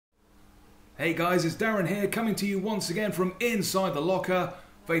Hey guys, it's Darren here, coming to you once again from inside the locker,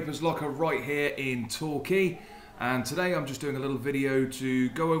 Vaperz Locker right here in Torquay. And today I'm just doing a little video to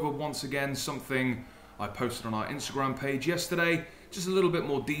go over once again something I posted on our Instagram page yesterday. Just a little bit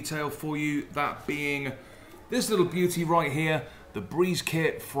more detail for you, that being this little beauty right here, the Breeze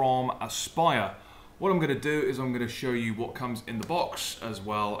kit from Aspire. What I'm going to do is I'm going to show you what comes in the box, as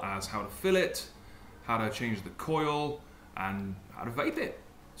well as how to fill it, how to change the coil, and how to vape it.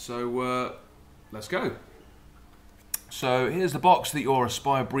 So let's go. So here's the box that your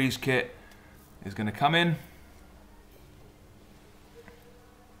Aspire Breeze kit is going to come in.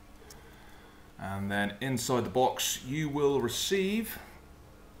 And then inside the box you will receive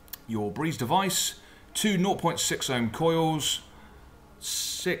your Breeze device, 2 0.6 ohm coils,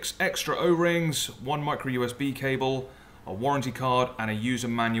 6 extra O-rings, 1 micro USB cable, a warranty card, and a user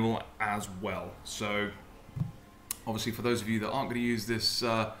manual as well. So obviously for those of you that aren't going to use this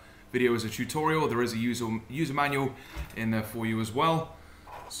video as a tutorial, there is a user manual in there for you as well.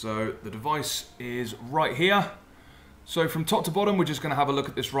 So the device is right here. So from top to bottom, we're just going to have a look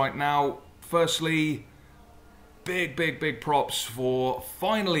at this right now. Firstly, big props for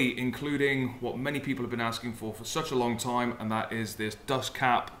finally including what many people have been asking for such a long time, and that is this dust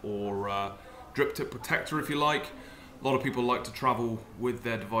cap or drip tip protector, if you like. A lot of people like to travel with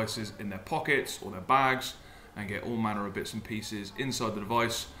their devices in their pockets or their bags and get all manner of bits and pieces inside the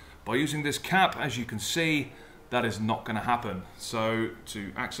device. By using this cap, as you can see, that is not going to happen. So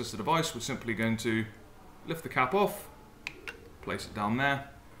to access the device, we're simply going to lift the cap off, place it down there,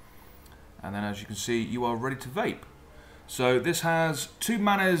 and then as you can see, you are ready to vape. So this has 2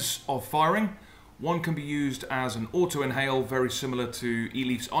 manners of firing. One can be used as an auto inhale, very similar to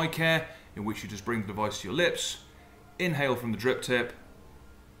eLeaf's Eye Care, in which you just bring the device to your lips, inhale from the drip tip,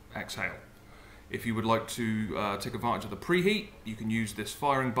 exhale. If you would like to take advantage of the preheat, you can use this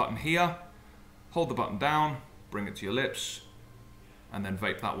firing button here, hold the button down, bring it to your lips, and then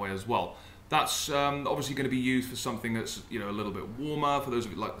vape that way as well. That's obviously going to be used for something that's a little bit warmer. For those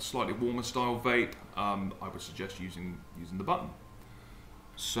of you who like the slightly warmer style vape, I would suggest using the button.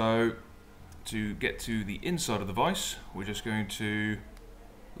 So to get to the inside of the device, we're just going to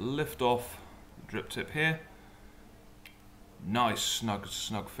lift off the drip tip here. Nice snug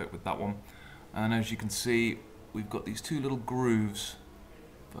fit with that one. And as you can see, we've got these 2 little grooves.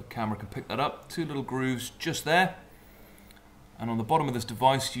 If a camera can pick that up, 2 little grooves just there. And on the bottom of this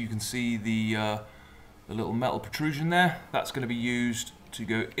device, you can see the little metal protrusion there. That's going to be used to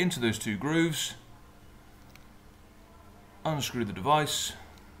go into those 2 grooves. Unscrew the device,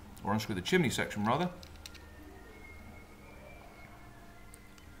 or unscrew the chimney section rather.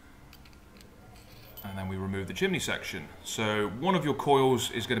 And then we remove the chimney section. So one of your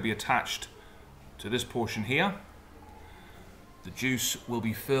coils is going to be attached to this portion here. The juice will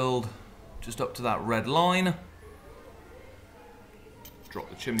be filled just up to that red line. Drop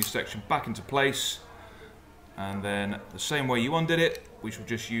the chimney section back into place, and then the same way you undid it, we shall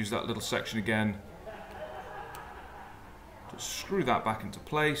just use that little section again to screw that back into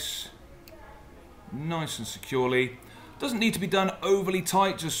place nice and securely. Doesn't need to be done overly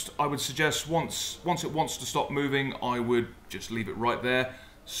tight, just I would suggest once it wants to stop moving, I would just leave it right there.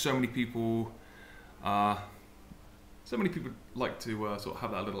 So many people like to sort of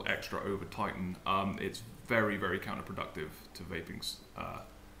have that little extra over tighten. It's very counterproductive to vaping's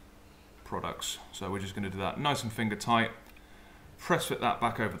products. So we're just going to do that nice and finger tight. Press fit that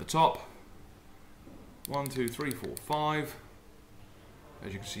back over the top. 1, 2, 3, 4, 5.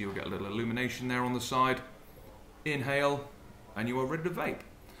 As you can see, you'll get a little illumination there on the side. Inhale, and you are ready to vape.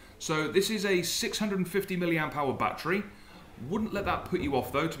 So this is a 650 milliamp hour battery. Wouldn't let that put you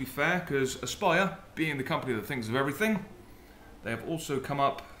off though, to be fair, because Aspire, being the company that thinks of everything, they have also come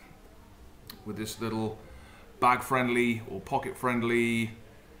up with this little bag-friendly or pocket-friendly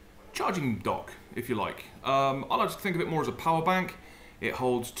charging dock, if you like. I like to think of it more as a power bank. It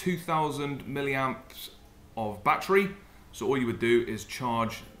holds 2000 milliamps of battery, so all you would do is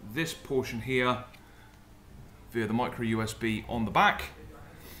charge this portion here via the micro USB on the back,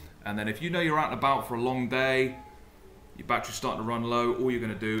 and then if you know you're out and about for a long day, your battery's starting to run low, all you're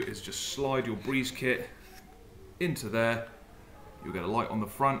going to do is just slide your Breeze kit into there. You'll get a light on the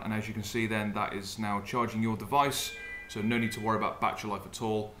front, and as you can see then, that is now charging your device, so no need to worry about battery life at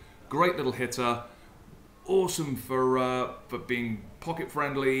all. Great little hitter, awesome for being pocket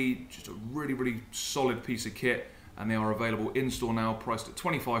friendly, just a really solid piece of kit, and they are available in store now, priced at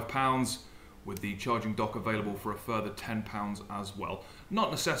 £25, with the charging dock available for a further £10 as well. Not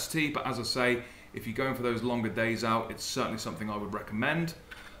a necessity, but as I say, if you're going for those longer days out, it's certainly something I would recommend.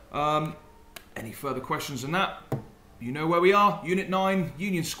 Any further questions on that? you know where we are. Unit 9,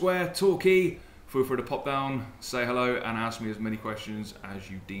 Union Square, Torquay. Feel free to pop down, say hello, and ask me as many questions as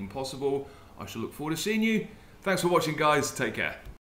you deem possible. I shall look forward to seeing you. Thanks for watching, guys. Take care.